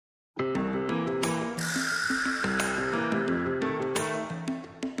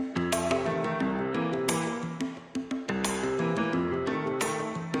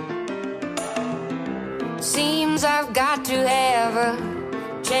got to have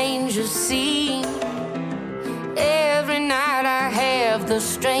a change of scene. Every night I have the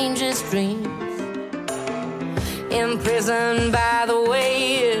strangest dreams. Imprisoned by the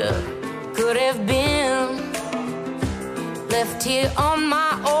way it could have been. Left here on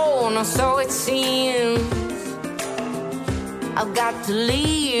my own, or so it seems. I've got to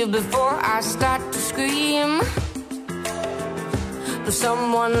leave before I start to scream. But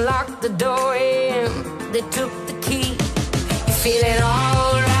someone locked the door and they took the key. You feeling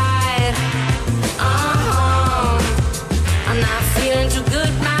alright? I'm not feeling too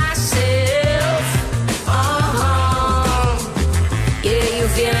good myself. Yeah, you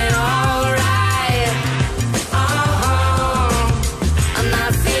feeling alright? I'm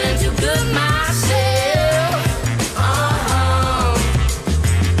not feeling too good myself.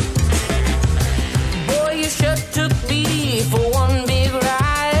 Boy, you sure took me for one big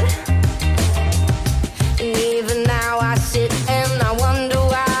ride. And even now I sit and I wonder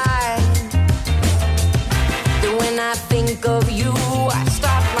why. That when I think of you, I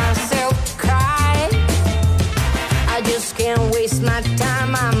stop myself to cry. I just can't waste my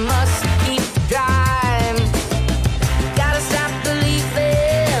time, I must keep driving. Gotta stop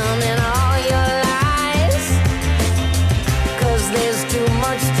believing in all your lies. 'Cause there's too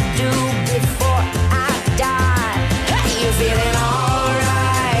much to do before I die. Hey, you feeling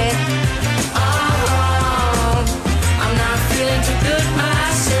alright? I'm not feeling too good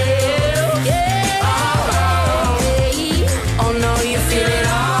myself. Yeah. Oh no, you feeling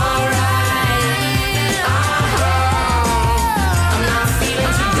alright? I'm not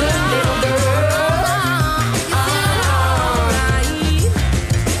feeling too good, little girl.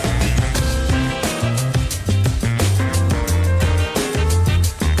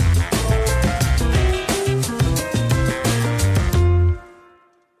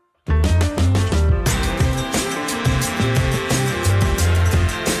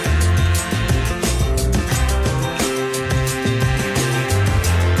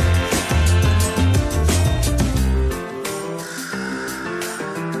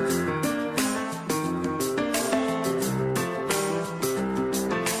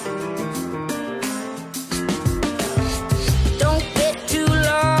 Don't get too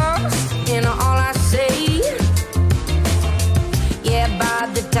lost in all I say. Yeah, by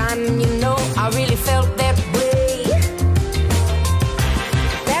the time you know, I really felt that way.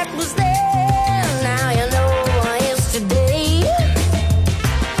 That was then, now you know yesterday.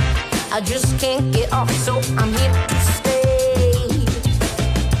 I just can't get off, so I'm here